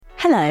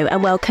Hello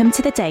and welcome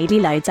to the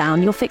Daily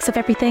Lowdown, your fix of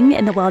everything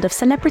in the world of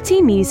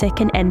celebrity, music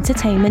and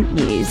entertainment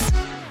news.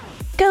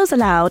 Girls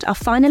Aloud are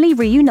finally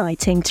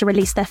reuniting to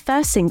release their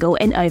first single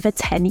in over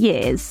 10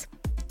 years.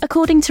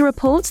 According to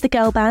reports, the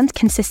girl band,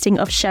 consisting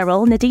of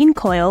Cheryl, Nadine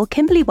Coyle,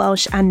 Kimberly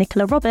Welsh and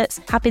Nicola Roberts,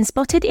 have been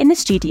spotted in the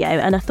studio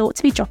and are thought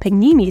to be dropping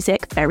new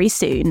music very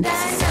soon.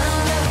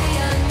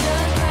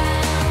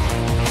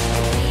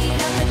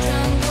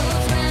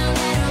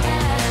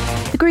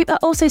 The group are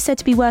also said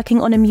to be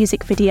working on a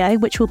music video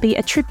which will be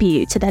a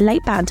tribute to their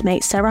late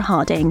bandmate Sarah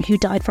Harding, who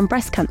died from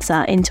breast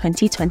cancer in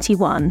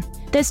 2021.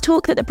 There's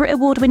talk that the Brit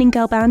Award-winning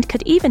girl band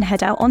could even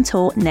head out on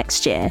tour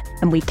next year,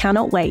 and we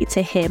cannot wait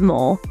to hear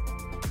more.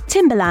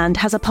 Timbaland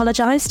has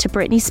apologised to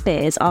Britney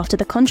Spears after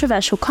the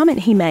controversial comment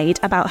he made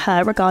about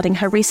her regarding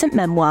her recent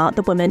memoir,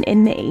 The Woman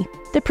in Me.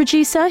 The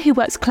producer, who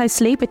works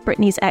closely with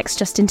Britney's ex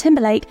Justin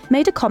Timberlake,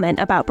 made a comment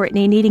about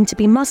Britney needing to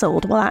be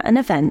muzzled while at an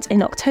event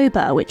in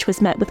October, which was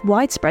met with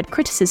widespread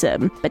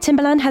criticism. But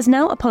Timbaland has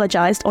now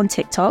apologised on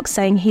TikTok,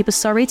 saying he was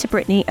sorry to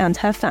Britney and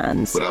her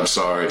fans. But I'm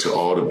sorry to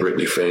all the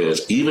Britney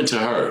fans, even to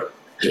her,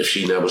 if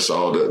she never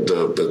saw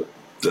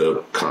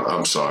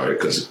I'm sorry,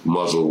 because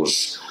muzzle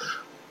was,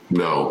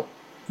 no.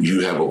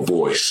 You have a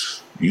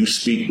voice. You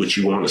speak what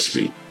you want to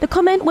speak. The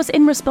comment was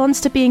in response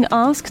to being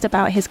asked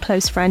about his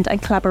close friend and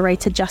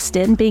collaborator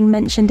Justin being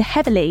mentioned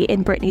heavily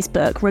in Britney's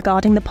book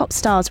regarding the pop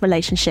star's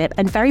relationship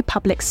and very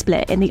public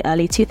split in the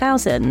early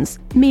 2000s.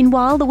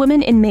 Meanwhile, The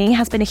Woman in Me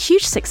has been a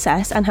huge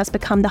success and has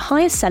become the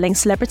highest-selling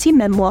celebrity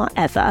memoir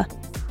ever.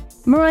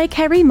 Mariah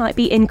Carey might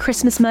be in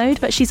Christmas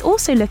mode, but she's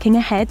also looking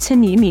ahead to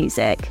new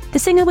music. The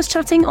singer was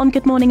chatting on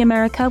Good Morning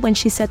America when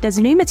she said there's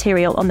new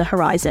material on the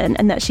horizon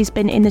and that she's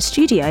been in the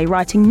studio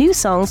writing new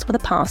songs for the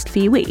past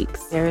few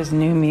weeks. There is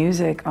new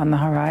music on the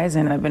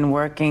horizon. I've been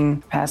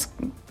working past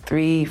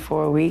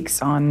 3-4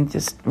 weeks on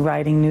just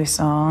writing new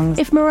songs.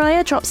 If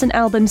Mariah drops an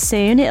album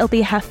soon, it'll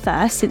be her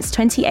first since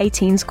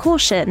 2018's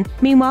Caution.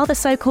 Meanwhile, the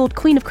so-called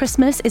Queen of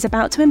Christmas is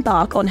about to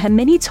embark on her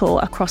mini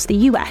tour across the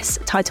US,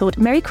 titled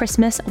Merry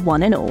Christmas,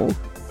 One and All.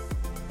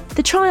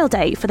 The trial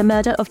date for the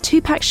murder of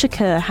Tupac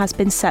Shakur has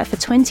been set for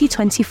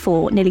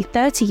 2024, nearly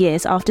 30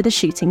 years after the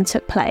shooting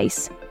took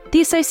place. The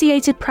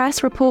Associated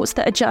Press reports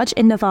that a judge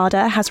in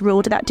Nevada has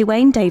ruled that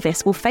Duane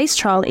Davis will face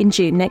trial in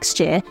June next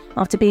year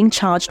after being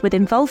charged with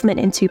involvement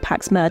in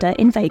Tupac's murder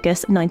in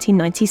Vegas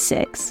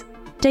 1996.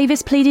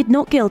 Davis pleaded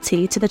not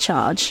guilty to the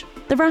charge.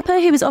 The rapper,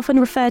 who is often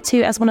referred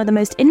to as one of the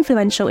most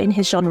influential in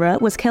his genre,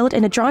 was killed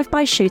in a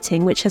drive-by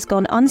shooting which has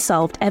gone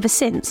unsolved ever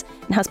since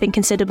and has been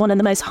considered one of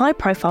the most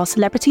high-profile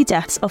celebrity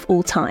deaths of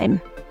all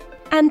time.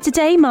 And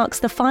today marks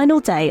the final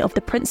day of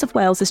the Prince of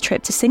Wales's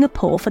trip to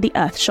Singapore for the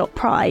Earthshot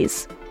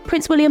Prize.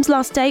 Prince William's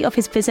last day of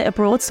his visit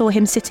abroad saw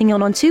him sitting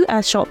on 2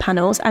 Earthshot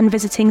panels and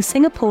visiting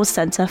Singapore's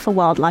Centre for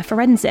Wildlife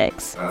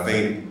Forensics. I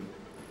think,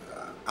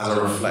 as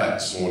I reflect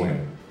this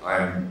morning, I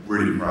am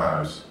really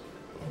proud of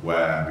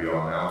where we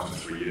are now after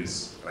 3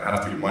 years. I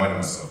have to remind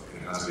myself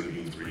it has only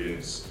been 3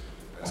 years.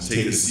 And to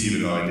take a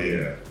seed of an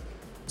idea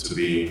to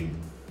being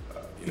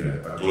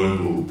a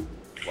global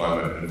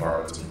climate and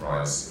environmental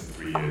prize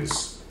in 3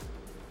 years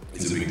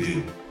is a big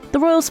deal. The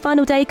Royals'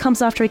 final day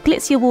comes after a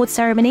glitzy awards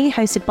ceremony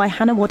hosted by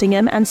Hannah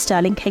Waddingham and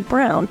Sterling K.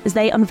 Brown, as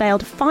they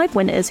unveiled 5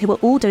 winners who were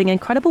all doing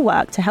incredible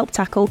work to help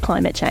tackle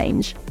climate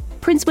change.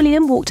 Prince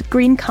William walked the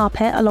green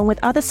carpet along with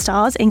other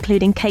stars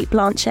including Kate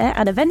Blanchett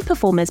and event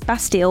performers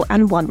Bastille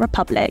and One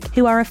Republic,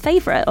 who are a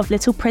favourite of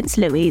little Prince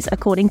Louis,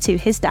 according to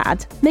his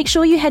dad. Make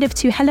sure you head over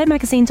to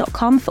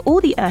hellomagazine.com for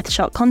all the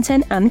Earthshot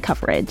content and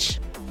coverage.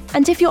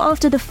 And if you're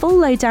after the full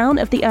lowdown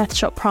of the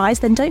Earthshot Prize,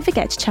 then don't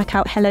forget to check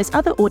out Hello's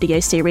other audio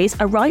series,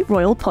 A Right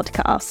Royal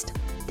Podcast.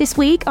 This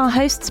week, our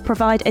hosts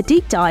provide a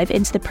deep dive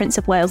into the Prince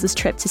of Wales's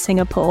trip to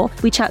Singapore.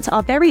 We chat to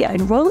our very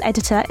own royal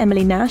editor,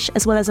 Emily Nash,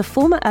 as well as a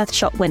former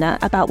Earthshot winner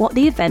about what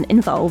the event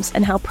involves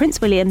and how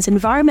Prince William's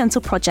environmental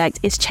project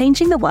is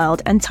changing the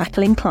world and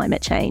tackling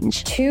climate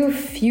change. Too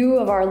few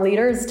of our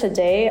leaders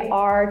today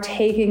are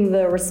taking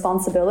the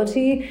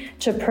responsibility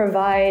to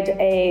provide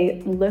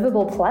a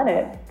livable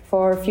planet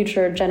for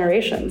future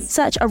generations.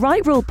 Search A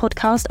Right Royal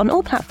Podcast on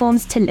all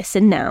platforms to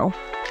listen now.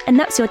 And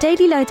that's your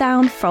daily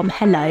lowdown from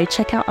Hello.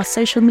 Check out our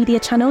social media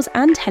channels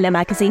and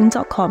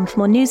hellomagazine.com for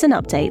more news and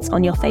updates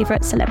on your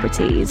favourite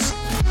celebrities.